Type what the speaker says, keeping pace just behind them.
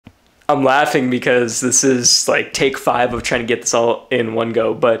I'm laughing because this is like take 5 of trying to get this all in one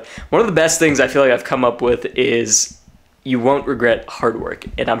go. But one of the best things I feel like I've come up with is you won't regret hard work.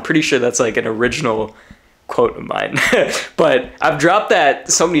 And I'm pretty sure that's like an original quote of mine. But I've dropped that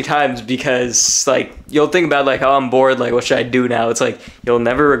so many times because like you'll think about like, oh, I'm bored, like what should I do now? It's like you'll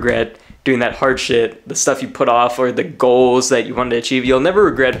never regret doing that hard shit, the stuff you put off or the goals that you wanted to achieve. You'll never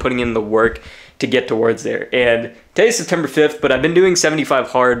regret putting in the work to get towards there. And today's September 5th, but I've been doing 75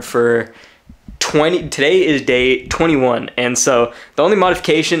 hard for today is day 21. And so the only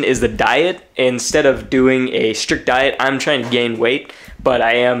modification is the diet. Instead of doing a strict diet, I'm trying to gain weight, but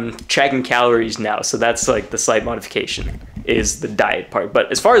I am tracking calories now. So that's like the slight modification is the diet part.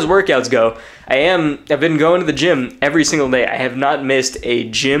 But as far as workouts go, I've been going to the gym every single day. I have not missed a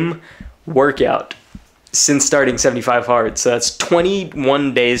gym workout since starting 75 hard. So that's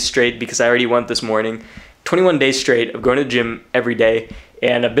 21 days straight because I already went this morning. 21 days straight of going to the gym every day.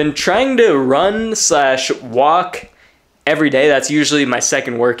 And I've been trying to run/walk every day. That's usually my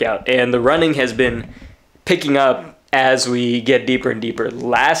second workout. And the running has been picking up as we get deeper and deeper.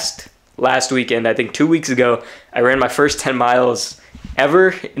 Last weekend, I think 2 weeks ago, I ran my first 10 miles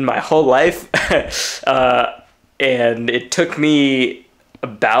ever in my whole life. And it took me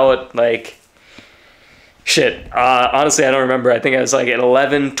about like honestly, I don't remember. I think I was like at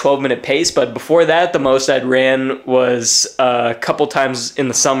 12 minute pace. But before that, the most I'd ran was a couple times in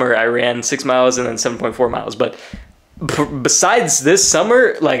the summer. I ran 6 miles and then 7.4 miles. But besides this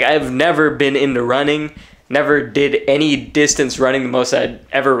summer, like I've never been into running, never did any distance running. The most I'd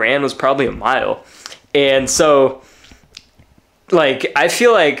ever ran was probably a mile. And so like, I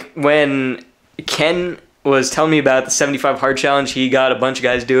feel like when Ken was telling me about the 75 hard challenge he got a bunch of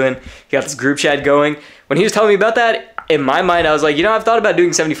guys doing, he got this group chat going. When he was telling me about that, in my mind, I was like, I've thought about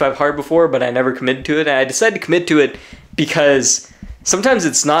doing 75 hard before, but I never committed to it. And I decided to commit to it because sometimes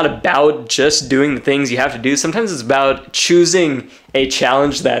it's not about just doing the things you have to do. Sometimes it's about choosing a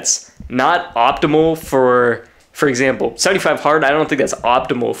challenge that's not optimal for example, 75 hard. I don't think that's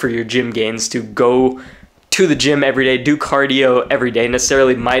optimal for your gym gains to go to the gym every day, do cardio every day.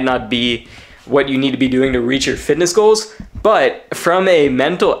 Necessarily might not be what you need to be doing to reach your fitness goals, but from a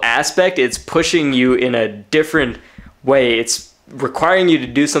mental aspect, it's pushing you in a different way. It's requiring you to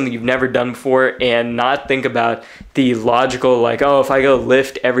do something you've never done before and not think about the logical, like, oh, if I go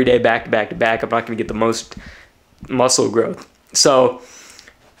lift every day back to back to back, I'm not going to get the most muscle growth. So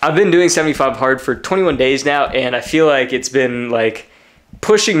I've been doing 75 hard for 21 days now, and I feel like it's been like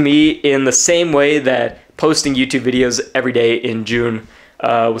pushing me in the same way that posting YouTube videos every day in June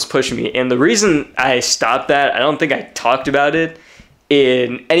was pushing me. And the reason I stopped that, I don't think I talked about it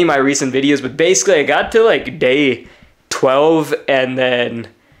in any of my recent videos, but basically I got to like day 12 and then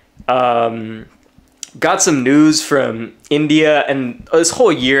got some news from India. And this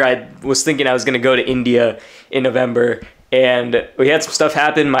whole year I was thinking I was going to go to India in November, and we had some stuff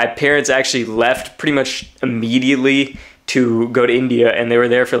happen. My parents actually left pretty much immediately to go to India, and they were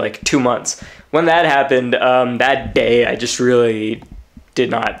there for like 2 months. When that happened, that day I just really did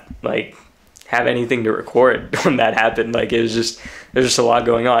not like have anything to record when that happened. Like there's just a lot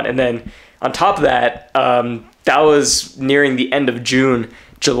going on. And then on top of that, that was nearing the end of June.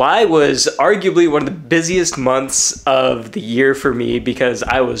 July was arguably one of the busiest months of the year for me because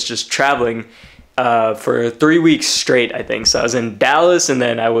I was just traveling for 3 weeks straight, I think. So I was in Dallas, and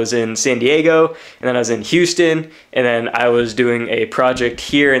then I was in San Diego, and then I was in Houston, and then I was doing a project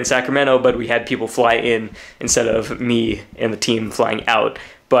here in Sacramento, but we had people fly in instead of me and the team flying out.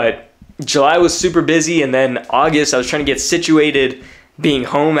 But July was super busy, and then August I was trying to get situated, being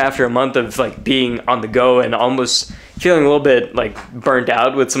home after a month of like being on the go and almost feeling a little bit like burnt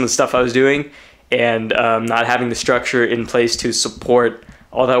out with some of the stuff I was doing, and not having the structure in place to support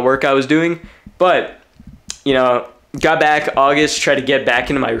all that work I was doing. But, got back August, tried to get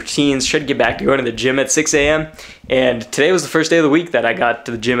back into my routines, tried to get back to going to the gym at 6 a.m. And today was the first day of the week that I got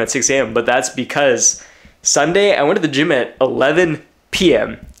to the gym at 6 a.m. But that's because Sunday I went to the gym at 11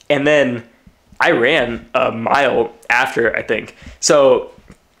 p.m. And then I ran a mile after, I think. So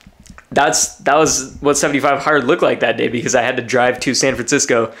that was what 75 hard looked like that day, because I had to drive to San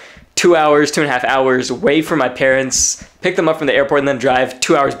Francisco 2.5 hours away from my parents, pick them up from the airport, and then drive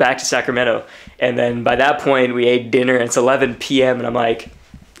 2 hours back to Sacramento. And then by that point, we ate dinner, and it's 11 p.m., and I'm like,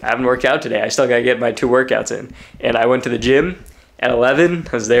 I haven't worked out today. I still got to get my 2 workouts in. And I went to the gym at 11.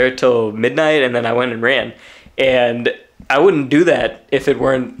 I was there till midnight, and then I went and ran. And I wouldn't do that if it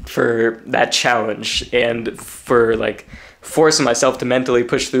weren't for that challenge and for, like, forcing myself to mentally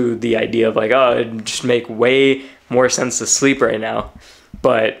push through the idea of, like, oh, it'd just make way more sense to sleep right now.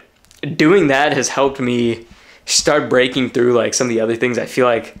 But doing that has helped me start breaking through like some of the other things I feel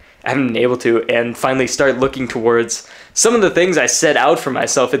like I haven't been able to, and finally start looking towards some of the things I set out for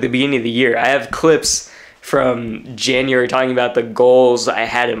myself at the beginning of the year. I have clips from January talking about the goals I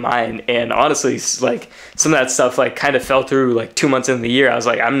had in mind, and honestly, like, some of that stuff like kind of fell through like 2 months into the year. I was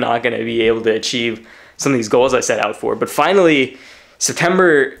like, I'm not going to be able to achieve some of these goals I set out for. But finally,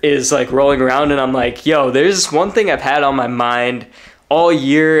 September is like rolling around, and I'm like, yo, there's one thing I've had on my mind all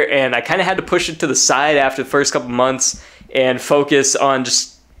year, and I kind of had to push it to the side after the first couple months and focus on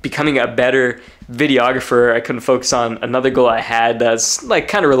just becoming a better videographer. I couldn't focus on another goal I had that's like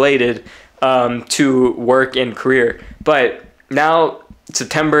kind of related to work and career. But now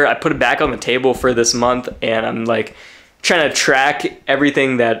September, I put it back on the table for this month, and I'm like trying to track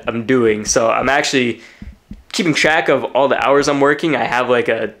everything that I'm doing. So I'm actually keeping track of all the hours I'm working. I have like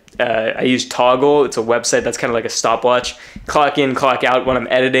I use Toggle. It's a website that's kind of like a stopwatch. Clock in, clock out when I'm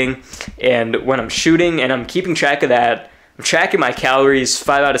editing and when I'm shooting, and I'm keeping track of that. I'm tracking my calories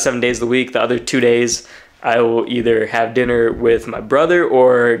 5 out of 7 days of the week. The other 2 days, I will either have dinner with my brother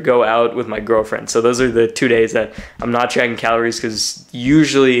or go out with my girlfriend. So those are the 2 days that I'm not tracking calories, because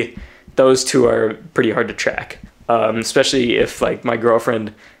usually those two are pretty hard to track, especially if like my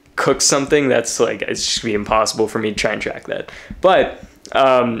girlfriend cooks something that's like, it's just gonna be impossible for me to try and track that. But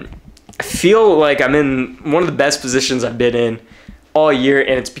I feel like I'm in one of the best positions I've been in all year,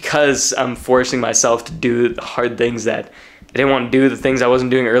 and it's because I'm forcing myself to do the hard things that I didn't want to do, the things I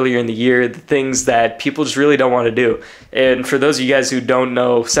wasn't doing earlier in the year, the things that people just really don't want to do. And for those of you guys who don't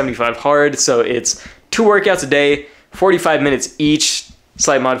know 75 Hard, so it's 2 workouts a day, 45 minutes each.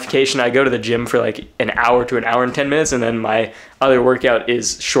 Slight modification, I go to the gym for like an hour to an hour and 10 minutes, and then my other workout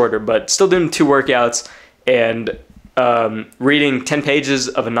is shorter, but still doing 2 workouts and reading 10 pages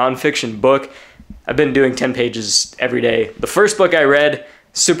of a nonfiction book. I've been doing 10 pages every day. The first book I read,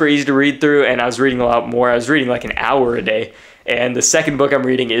 super easy to read through, and I was reading a lot more. I was reading like an hour a day. And the second book I'm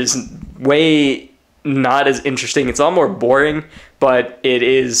reading is way not as interesting. It's a lot more boring, but it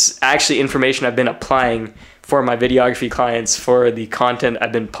is actually information I've been applying for my videography clients for the content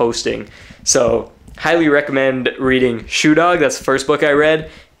I've been posting. So highly recommend reading Shoe Dog. That's the first book I read.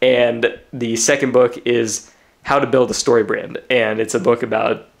 And the second book is How to Build a Story Brand. And it's a book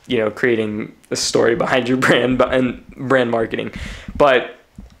about, you know, creating a story behind your brand and brand marketing. But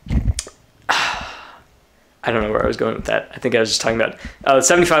I don't know where I was going with that. I think I was just talking about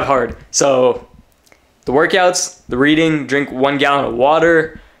 75 Hard. So the workouts, the reading, drink 1 gallon of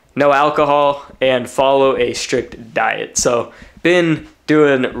water, no alcohol, and follow a strict diet. So been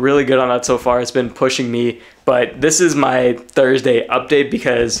doing really good on that so far. It's been pushing me, but this is my Thursday update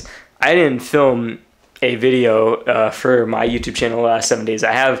because I didn't film a video for my YouTube channel the last 7 days.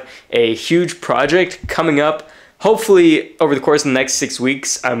 I have a huge project coming up, hopefully over the course of the next 6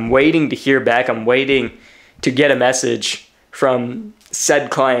 weeks. I'm waiting to hear back. I'm waiting to get a message from said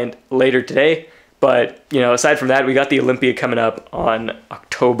client later today. But, you know, aside from that, we got the Olympia coming up on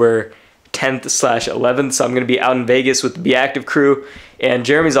October 10th/11th. So I'm going to be out in Vegas with the Be Active crew. And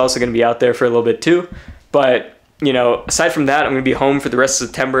Jeremy's also going to be out there for a little bit too. But, you know, aside from that, I'm going to be home for the rest of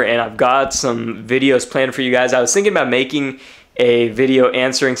September. And I've got some videos planned for you guys. I was thinking about making a video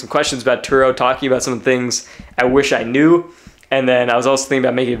answering some questions about Turo, talking about some things I wish I knew. And then I was also thinking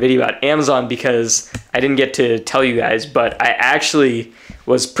about making a video about Amazon because I didn't get to tell you guys, but I actually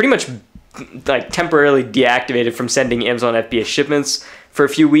was pretty much like temporarily deactivated from sending Amazon FBA shipments for a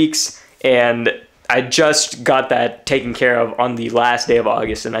few weeks, and I just got that taken care of on the last day of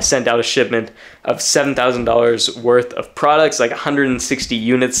August, and I sent out a shipment of $7,000 worth of products, like 160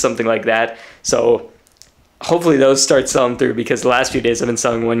 units, something like that. So hopefully those start selling through, because the last few days I've been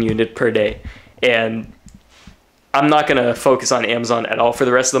selling 1 unit per day, and I'm not going to focus on Amazon at all for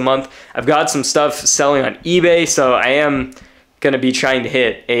the rest of the month. I've got some stuff selling on eBay, so I am going to be trying to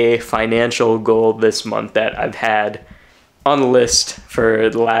hit a financial goal this month that I've had on the list for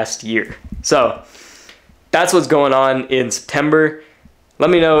the last year. So that's what's going on in September. Let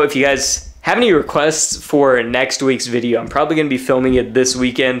me know if you guys have any requests for next week's video. I'm probably going to be filming it this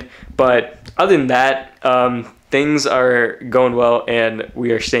weekend, but other than that, things are going well and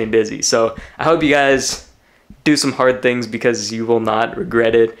we are staying busy. So I hope you guys do some hard things because you will not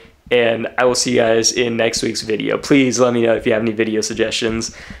regret it. And I will see you guys in next week's video. Please let me know if you have any video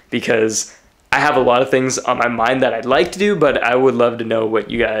suggestions, because I have a lot of things on my mind that I'd like to do, but I would love to know what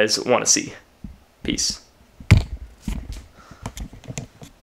you guys want to see. Peace.